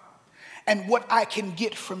and what I can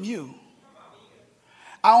get from you.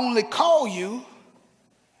 I only call you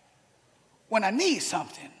when I need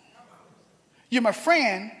something. You're my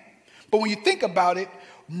friend, but when you think about it,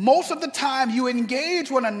 most of the time you engage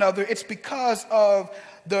one another, it's because of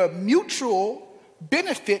the mutual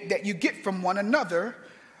benefit that you get from one another.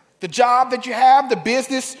 The job that you have, the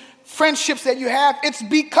business friendships that you have, it's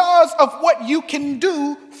because of what you can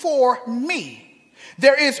do for me.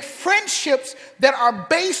 There is friendships that are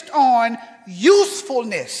based on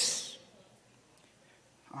usefulness.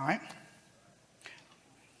 All right?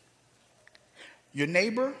 Your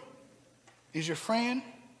neighbor is your friend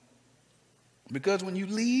because when you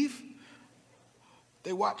leave,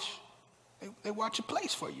 they watch your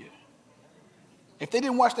place for you. If they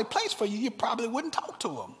didn't watch their place for you, you probably wouldn't talk to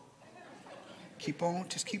them. Keep on,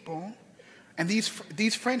 just keep on. And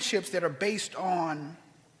these friendships that are based on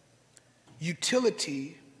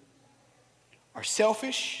utility are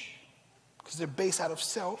selfish because they're based out of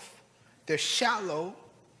self. They're shallow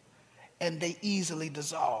and they easily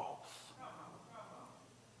dissolve.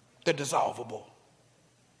 They're dissolvable.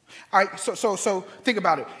 All right, so think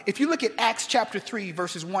about it. If you look at Acts chapter 3,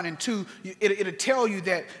 verses 1 and 2, it'll tell you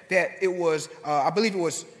that it was, I believe it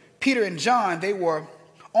was Peter and John, they were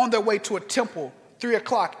on their way to a temple 3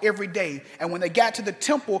 o'clock every day. And when they got to the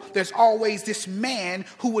temple, there's always this man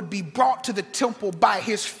who would be brought to the temple by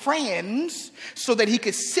his friends so that he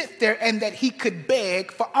could sit there and that he could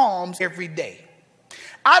beg for alms every day.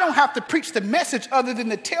 I don't have to preach the message other than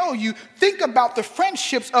to tell you, think about the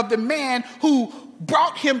friendships of the man who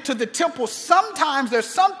brought him to the temple. Sometimes there's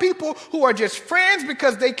some people who are just friends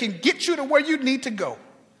because they can get you to where you need to go.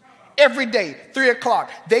 Every day, 3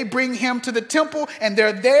 o'clock, they bring him to the temple and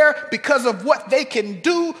they're there because of what they can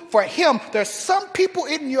do for him. There's some people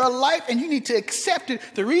in your life and you need to accept it.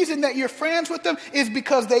 The reason that you're friends with them is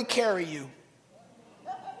because they carry you.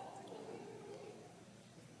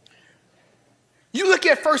 You look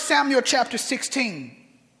at 1 Samuel chapter 16.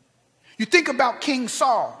 You think about King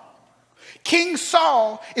Saul. King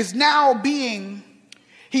Saul is now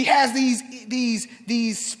he has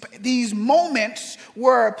these moments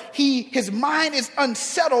where his mind is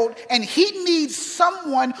unsettled and he needs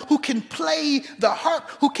someone who can play the harp,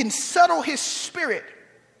 who can settle his spirit.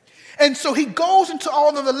 And so he goes into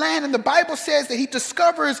all of the land, and the Bible says that he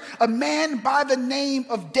discovers a man by the name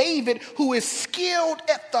of David who is skilled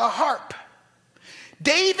at the harp.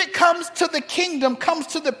 David comes to the kingdom, comes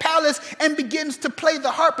to the palace, and begins to play the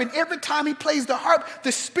harp. And every time he plays the harp,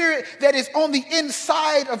 the spirit that is on the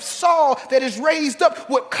inside of Saul that is raised up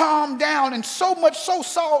would calm down. And so much so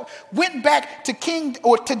Saul went back to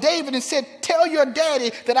to David and said, "Tell your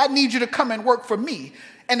daddy that I need you to come and work for me."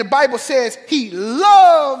 And the Bible says he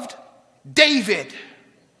loved David.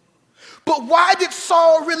 But why did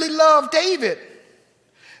Saul really love David?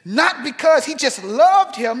 Not because he just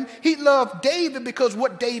loved him. He loved David because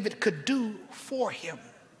what David could do for him.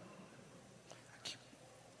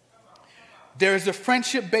 There is a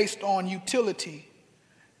friendship based on utility.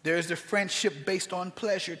 There is a friendship based on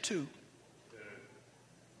pleasure too.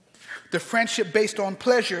 The friendship based on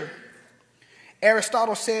pleasure,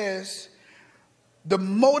 Aristotle says, the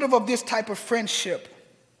motive of this type of friendship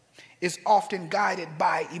is often guided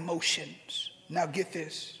by emotions. Now get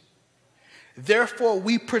this. Therefore,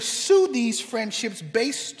 we pursue these friendships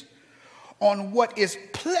based on what is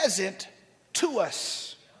pleasant to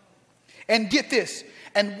us. And get this,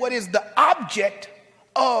 and what is the object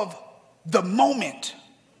of the moment.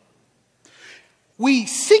 We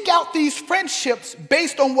seek out these friendships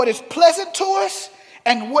based on what is pleasant to us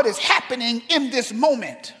and what is happening in this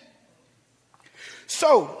moment.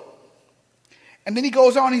 So, and then he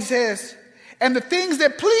goes on, he says, and the things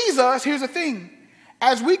that please us, here's the thing,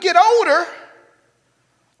 as we get older,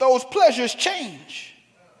 those pleasures change.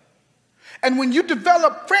 And when you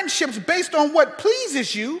develop friendships based on what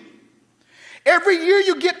pleases you, every year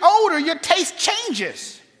you get older, your taste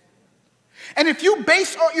changes. And if you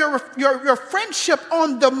base your friendship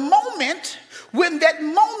on the moment, when that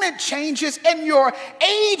moment changes and your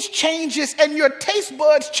age changes and your taste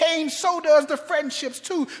buds change, so does the friendships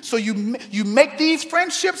too. So you make these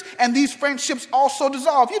friendships and these friendships also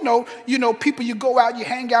dissolve. You know, people you go out, you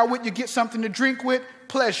hang out with, you get something to drink with,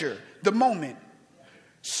 pleasure, the moment.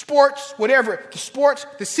 Sports, whatever,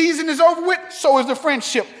 the season is over with, so is the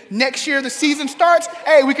friendship. Next year the season starts,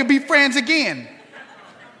 hey, we can be friends again.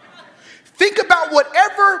 Think about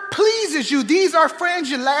whatever pleases you. These are friends.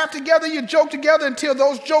 You laugh together, you joke together until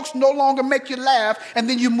those jokes no longer make you laugh, and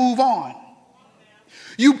then you move on.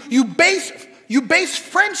 You base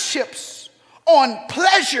friendships on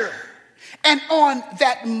pleasure And on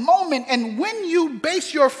that moment, and when you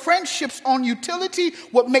base your friendships on utility,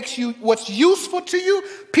 what's useful to you,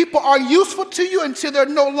 people are useful to you until they're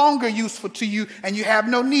no longer useful to you and you have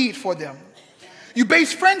no need for them. You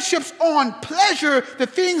base friendships on pleasure, the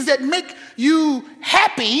things that make you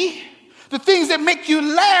happy, the things that make you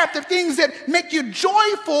laugh, the things that make you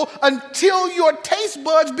joyful, until your taste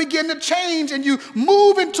buds begin to change and you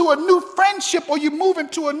move into a new friendship or you move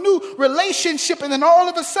into a new relationship, and then all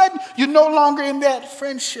of a sudden you're no longer in that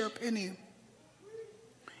friendship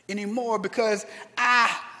anymore because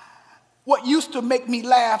what used to make me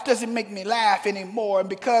laugh doesn't make me laugh anymore. And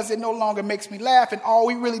because it no longer makes me laugh and all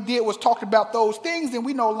we really did was talk about those things, then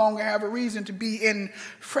we no longer have a reason to be in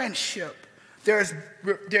friendship. There's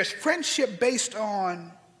friendship based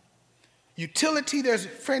on utility. There's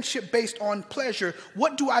friendship based on pleasure.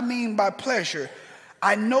 What do I mean by pleasure?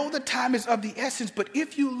 I know the time is of the essence, but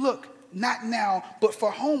if you look, not now, but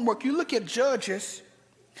for homework, you look at Judges,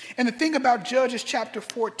 and the thing about Judges chapter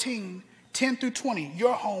 14, 10 through 20,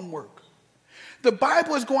 your homework. The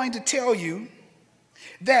Bible is going to tell you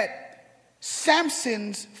that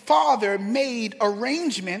Samson's father made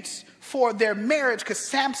arrangements for their marriage because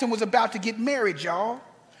Samson was about to get married, y'all.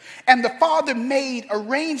 And the father made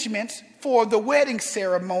arrangements for the wedding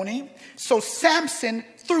ceremony. So Samson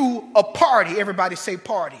threw a party. Everybody say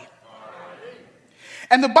party.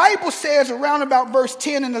 And the Bible says around about verse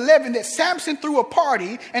 10 and 11 that Samson threw a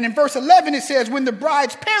party. And in verse 11 it says, when the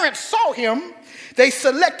bride's parents saw him, they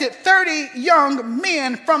selected 30 young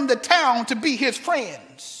men from the town to be his friends.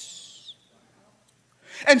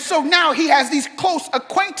 And so now he has these close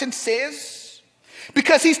acquaintances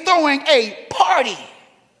because he's throwing a party.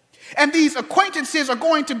 And these acquaintances are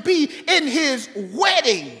going to be in his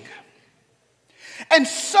wedding. And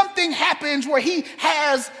something happens where he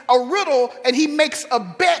has a riddle and he makes a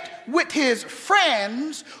bet with his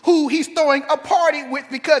friends who he's throwing a party with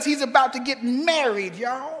because he's about to get married,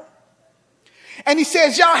 y'all. And he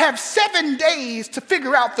says, y'all have 7 days to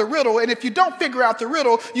figure out the riddle. And if you don't figure out the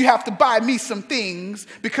riddle, you have to buy me some things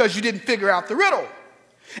because you didn't figure out the riddle.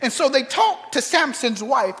 And so they talked to Samson's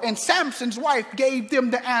wife, and Samson's wife gave them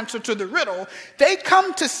the answer to the riddle. They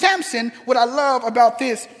come to Samson. What I love about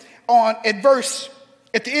this at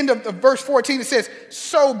the end of verse 14, it says,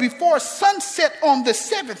 so before sunset on the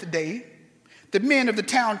 7th day, the men of the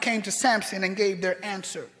town came to Samson and gave their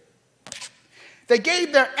answer. They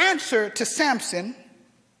gave their answer to Samson,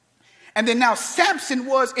 and then now Samson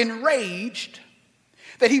was enraged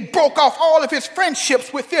that he broke off all of his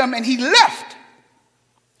friendships with them and he left.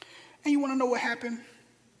 And you want to know what happened?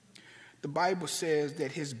 The Bible says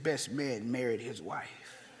that his best man married his wife.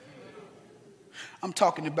 I'm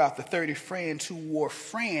talking about the 30 friends who were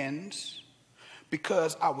friends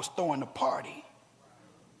because I was throwing a party.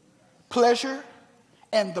 Pleasure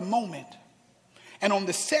and the moment. And on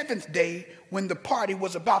the 7th day, when the party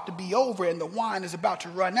was about to be over and the wine is about to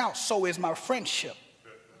run out, so is my friendship.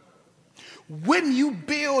 When you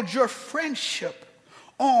build your friendship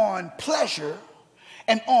on pleasure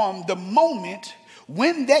and on the moment,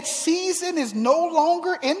 when that season is no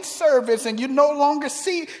longer in service and you're no longer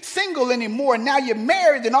single anymore, and now you're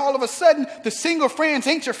married, and all of a sudden the single friends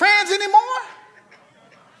ain't your friends anymore.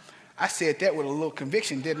 I said that with a little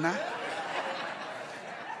conviction, didn't I?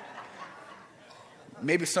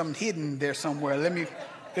 Maybe something hidden there somewhere. Let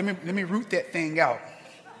me root that thing out.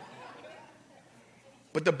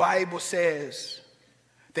 But the Bible says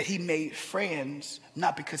that he made friends,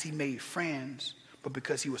 not because he made friends, but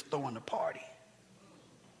because he was throwing a party.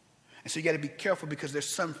 And so you got to be careful because there's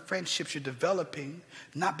some friendships you're developing,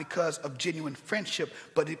 not because of genuine friendship,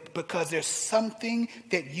 but because there's something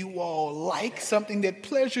that you all like, something that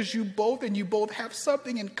pleasures you both, and you both have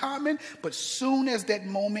something in common. But soon as that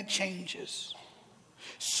moment changes,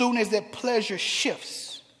 soon as that pleasure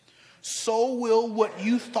shifts, so will what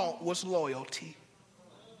you thought was loyalty.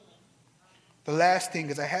 The last thing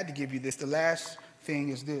is, I had to give you this, the last thing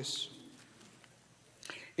is this.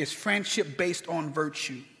 It's friendship based on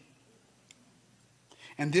virtue.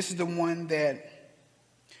 And this is the one that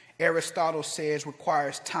Aristotle says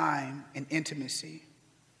requires time and intimacy.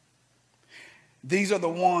 These are the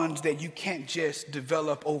ones that you can't just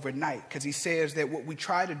develop overnight, because he says that what we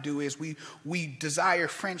try to do is we desire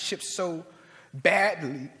friendships so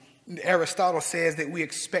badly. Aristotle says that we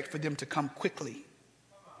expect for them to come quickly.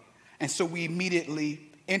 And so we immediately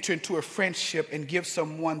enter into a friendship and give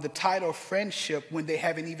someone the title friendship when they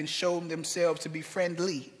haven't even shown themselves to be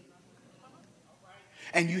friendly.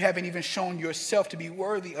 And you haven't even shown yourself to be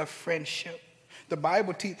worthy of friendship. The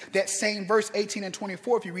Bible, that same verse 18 and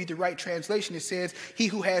 24, if you read the right translation, it says, he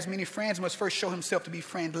who has many friends must first show himself to be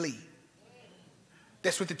friendly.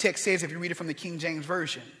 That's what the text says if you read it from the King James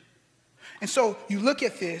Version. And so you look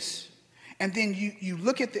at this, and then you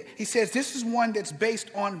look at he says, this is one that's based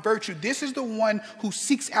on virtue. This is the one who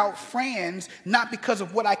seeks out friends, not because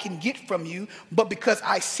of what I can get from you, but because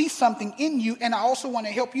I see something in you, and I also want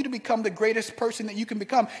to help you to become the greatest person that you can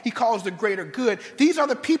become. He calls the greater good. These are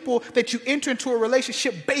the people that you enter into a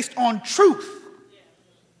relationship based on truth.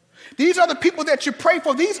 These are the people that you pray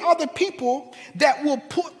for. These are the people that will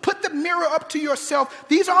put the mirror up to yourself.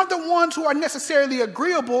 These aren't the ones who are necessarily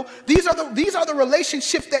agreeable. These are the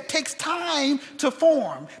relationships that takes time to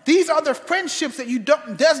form. These are the friendships that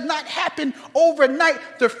does not happen overnight.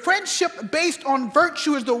 The friendship based on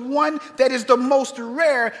virtue is the one that is the most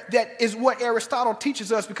rare. That is what Aristotle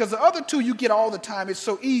teaches us, because the other two you get all the time. It's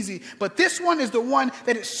so easy. But this one is the one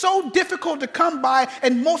that is so difficult to come by,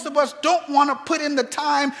 and most of us don't want to put in the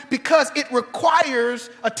time because it requires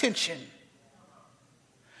attention.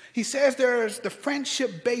 He says there's the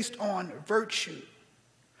friendship based on virtue.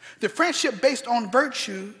 The friendship based on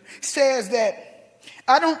virtue says that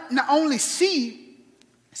I don't not only see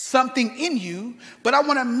something in you, but I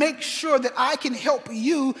want to make sure that I can help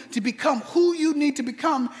you to become who you need to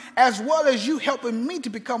become, as well as you helping me to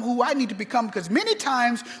become who I need to become. Because many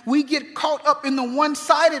times we get caught up in the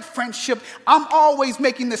one-sided friendship. I'm always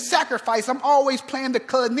making the sacrifice. I'm always playing the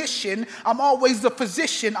clinician. I'm always the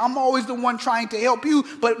physician. I'm always the one trying to help you,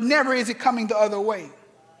 but never is it coming the other way.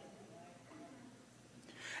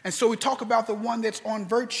 And so we talk about the one that's on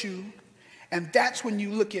virtue. And that's when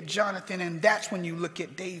you look at Jonathan, and that's when you look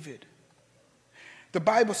at David. The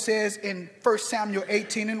Bible says in 1 Samuel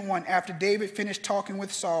 18:1, after David finished talking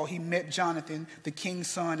with Saul, he met Jonathan, the king's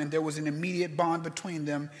son, and there was an immediate bond between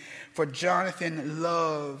them, for Jonathan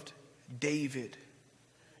loved David.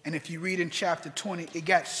 And if you read in chapter 20, it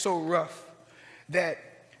got so rough that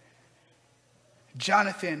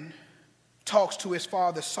Jonathan talks to his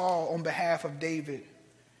father Saul on behalf of David.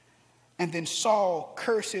 And then Saul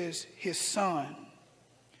curses his son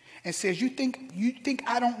and says, you think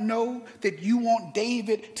I don't know that you want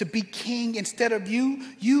David to be king instead of you?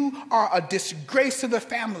 You are a disgrace to the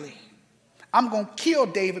family. I'm going to kill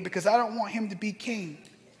David because I don't want him to be king.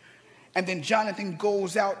 And then Jonathan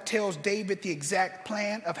goes out, tells David the exact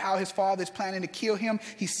plan of how his father is planning to kill him.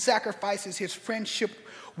 He sacrifices his friendship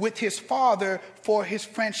with his father for his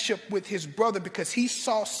friendship with his brother, because he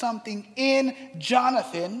saw something in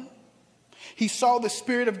Jonathan. He saw the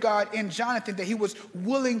Spirit of God in Jonathan, that he was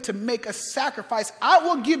willing to make a sacrifice. I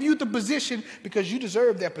will give you the position because you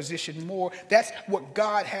deserve that position more. That's what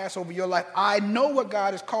God has over your life. I know what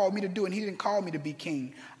God has called me to do, and he didn't call me to be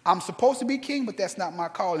king. I'm supposed to be king, but that's not my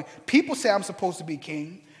calling. People say I'm supposed to be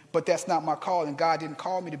king, but that's not my calling. God didn't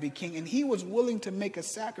call me to be king. And he was willing to make a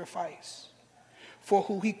sacrifice for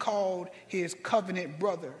who he called his covenant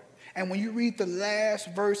brother. And when you read the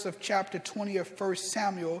last verse of chapter 20 of 1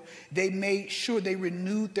 Samuel, they made sure they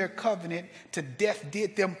renewed their covenant to death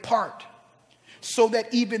did them part, so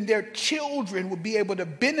that even their children would be able to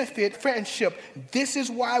benefit friendship. This is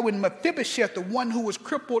why when Mephibosheth, the one who was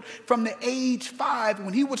crippled from the age 5,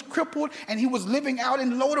 when he was crippled and he was living out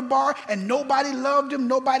in Lodabar and nobody loved him,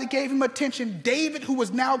 nobody gave him attention, David, who was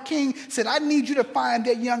now king, said, I need you to find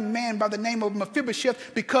that young man by the name of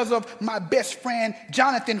Mephibosheth because of my best friend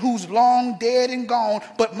Jonathan, who's long dead and gone,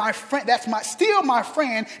 but my friend, still my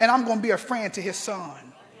friend, and I'm going to be a friend to his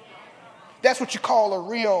son. That's what you call a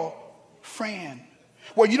real friend,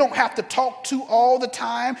 where you don't have to talk to all the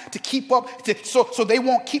time to keep up, so they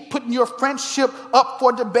won't keep putting your friendship up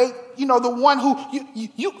for debate. You know, the one who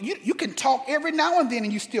you can talk every now and then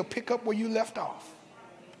and you still pick up where you left off.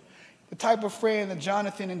 The type of friend that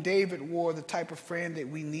Jonathan and David were, the type of friend that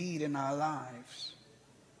we need in our lives.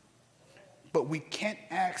 But we can't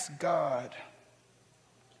ask God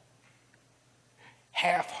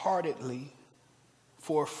half-heartedly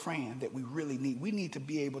for a friend that we really need. We need to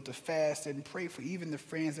be able to fast and pray for even the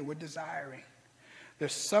friends that we're desiring.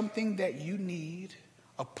 There's something that you need,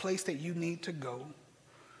 a place that you need to go,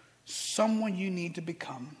 someone you need to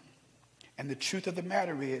become. And the truth of the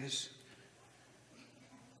matter is,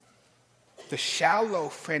 the shallow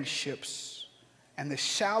friendships and the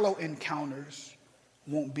shallow encounters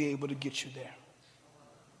won't be able to get you there.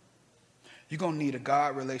 You're going to need a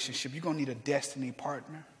God relationship. You're going to need a destiny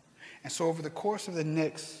partner. And so over the course of the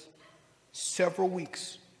next several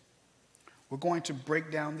weeks, we're going to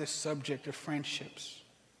break down this subject of friendships.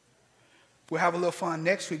 We'll have a little fun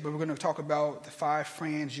next week, but we're going to talk about the 5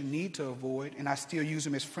 friends you need to avoid. And I still use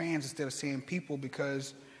them as friends instead of saying people,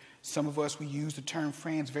 because some of us, we use the term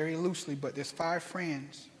friends very loosely, but there's 5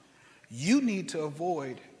 friends you need to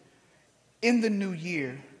avoid in the new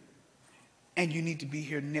year and you need to be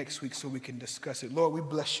here next week so we can discuss it. Lord, we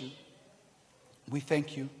bless you. We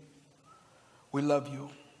thank you. We love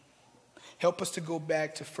you. Help us to go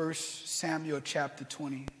back to 1 Samuel chapter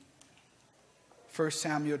 20. 1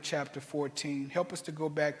 Samuel chapter 14. Help us to go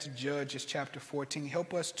back to Judges chapter 14.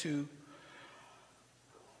 Help us to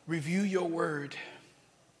review your word.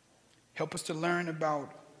 Help us to learn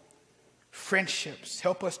about friendships.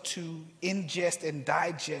 Help us to ingest and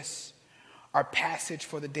digest our passage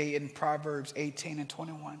for the day in Proverbs 18 and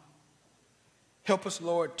 21. Help us,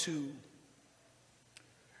 Lord, to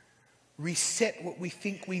reset what we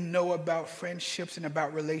think we know about friendships and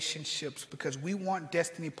about relationships, because we want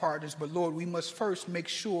destiny partners. But Lord, we must first make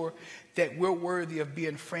sure that we're worthy of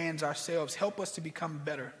being friends ourselves. Help us to become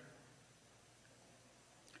better.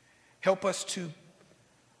 Help us to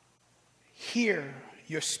hear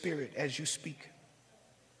your spirit as you speak.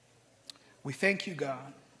 We thank you,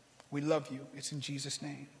 God. We love you. It's in Jesus'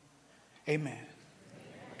 name. Amen.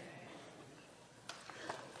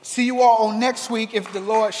 See you all on next week if the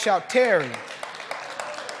Lord shall tarry.